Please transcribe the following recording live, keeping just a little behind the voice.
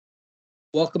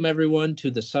Welcome, everyone, to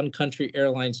the Sun Country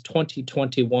Airlines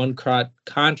 2021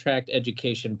 Contract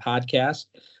Education Podcast.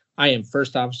 I am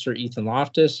First Officer Ethan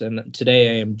Loftus, and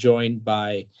today I am joined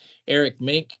by Eric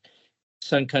Mink,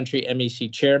 Sun Country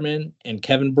MEC Chairman, and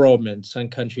Kevin Broadman, Sun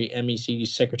Country MEC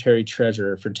Secretary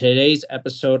Treasurer, for today's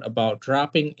episode about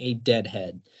dropping a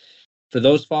deadhead. For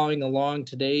those following along,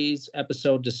 today's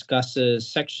episode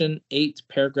discusses Section 8,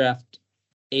 Paragraph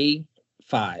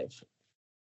A5.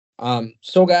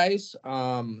 Guys,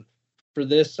 for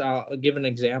this, I'll give an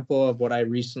example of what I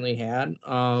recently had.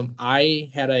 I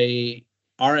had a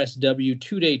RSW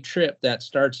 2-day trip that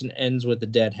starts and ends with the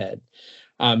Deadhead.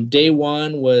 Day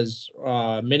one was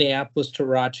Minneapolis to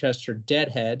Rochester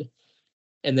Deadhead,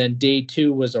 and then day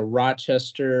two was a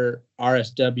Rochester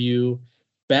RSW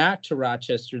back to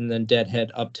Rochester, and then Deadhead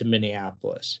up to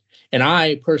Minneapolis. And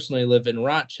I personally live in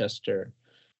Rochester.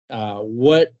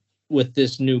 What with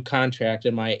this new contract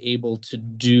am I able to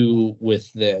do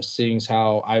with this, seeing as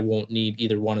how I won't need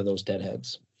either one of those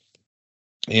deadheads?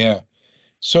 Yeah.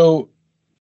 So,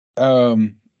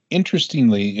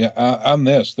 interestingly, on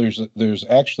this, there's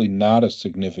actually not a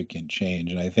significant change,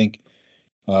 and I think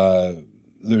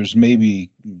there's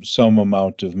maybe some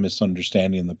amount of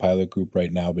misunderstanding in the pilot group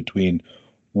right now between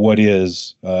what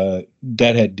is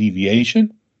deadhead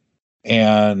deviation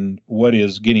and what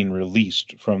is getting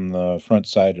released from the front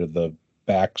side or the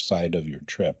back side of your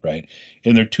trip, right?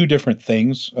 And they're two different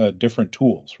things, different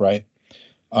tools, right?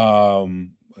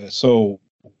 So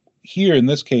here in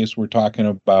this case, we're talking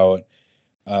about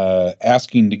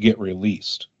asking to get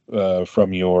released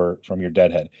from your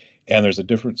deadhead, and there's a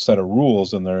different set of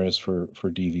rules than there is for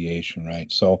deviation,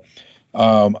 right? So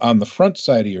on the front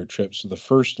side of your trip, so the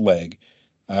first leg,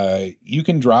 you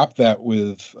can drop that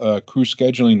with crew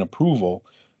scheduling approval,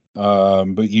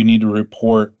 but you need to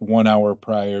report 1 hour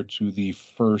prior to the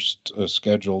first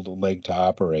scheduled leg to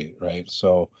operate, right?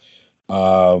 So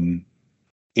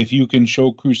if you can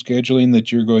show crew scheduling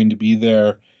that you're going to be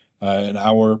there an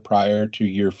hour prior to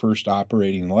your first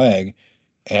operating leg,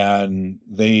 and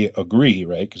they agree,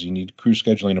 right? Because you need crew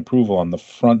scheduling approval on the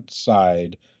front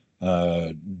side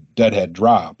deadhead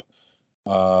drop.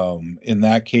 In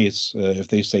that case, if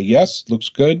they say yes, looks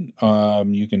good,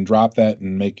 you can drop that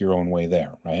and make your own way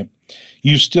there, right?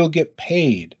 You still get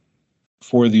paid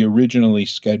for the originally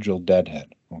scheduled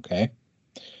deadhead, okay?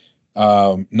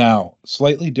 Now,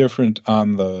 slightly different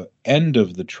on the end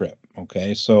of the trip,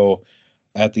 okay? So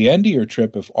at the end of your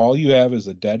trip, if all you have is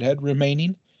a deadhead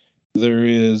remaining, there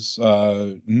is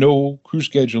no crew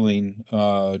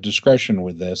scheduling discretion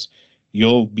with this.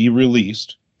 You'll be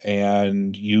released,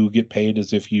 and you get paid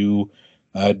as if you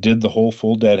did the whole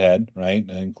full deadhead, right?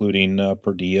 Including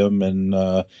per diem and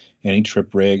any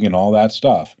trip rig and all that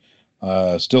stuff.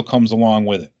 Still comes along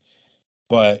with it.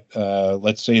 But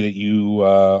let's say that you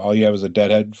all you have is a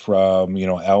deadhead from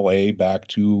LA back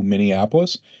to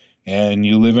Minneapolis, and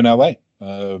you live in LA.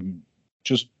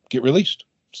 Just get released.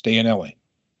 Stay in LA.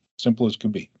 Simple as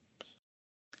could be.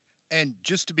 And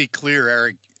just to be clear,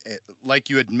 Eric, like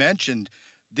you had mentioned,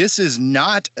 this is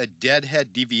not a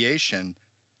deadhead deviation,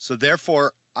 so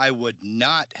therefore I would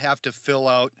not have to fill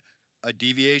out a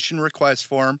deviation request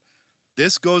form.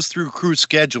 This goes through crew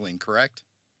scheduling, correct?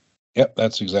 Yep,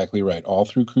 that's exactly right. All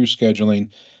through crew scheduling,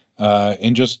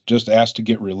 and just ask to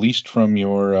get released from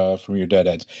your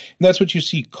deadheads. And that's what you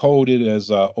see coded as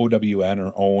OWN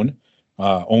or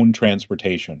own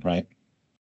transportation, right?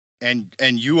 And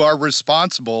you are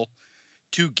responsible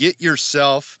to get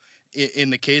yourself, in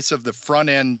the case of the front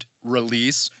end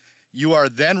release, you are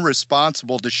then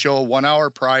responsible to show 1 hour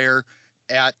prior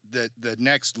at the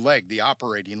next leg, the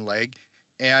operating leg.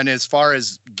 And as far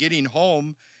as getting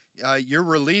home, you're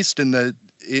released, and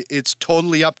it's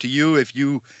totally up to you if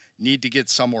you need to get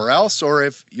somewhere else or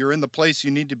if you're in the place you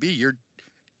need to be.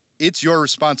 It's your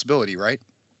responsibility, right?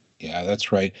 Yeah,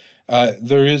 that's right.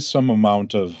 There is some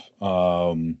amount of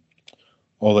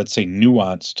let's say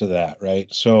nuance to that,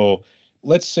 right? So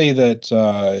let's say that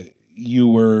you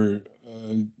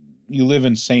live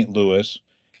in St. Louis,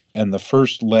 and the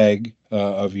first leg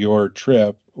of your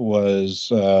trip was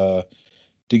to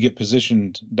get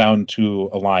positioned down to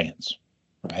Alliance,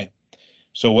 right?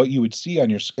 So what you would see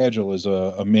on your schedule is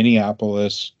a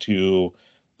Minneapolis to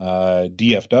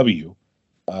DFW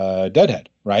deadhead,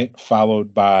 right?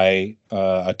 Followed by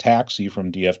a taxi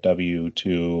from DFW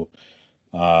to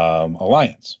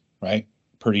Alliance, right?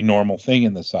 Pretty normal thing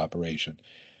in this operation.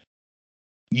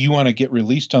 You want to get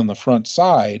released on the front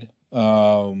side,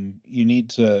 you need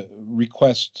to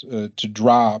request to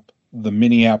drop the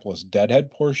Minneapolis deadhead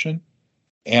portion,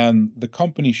 and the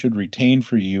company should retain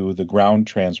for you the ground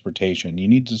transportation. You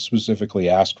need to specifically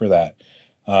ask for that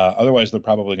Otherwise, they're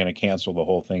probably going to cancel the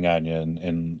whole thing on you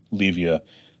and leave you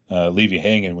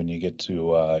hanging when you get to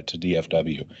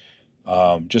DFW.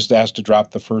 Just ask to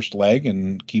drop the first leg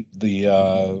and keep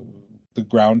the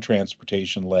ground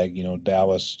transportation leg,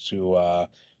 Dallas to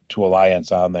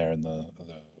Alliance on there in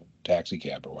the taxi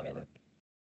cab or whatever.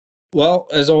 Well,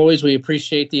 as always, we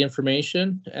appreciate the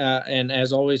information. And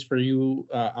as always, for you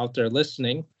out there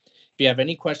listening, if you have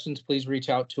any questions, please reach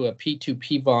out to a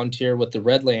P2P volunteer with the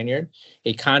red lanyard,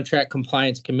 a contract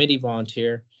compliance committee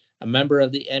volunteer, a member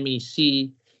of the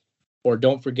MEC, or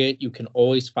don't forget, you can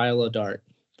always file a DART.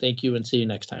 Thank you and see you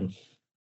next time.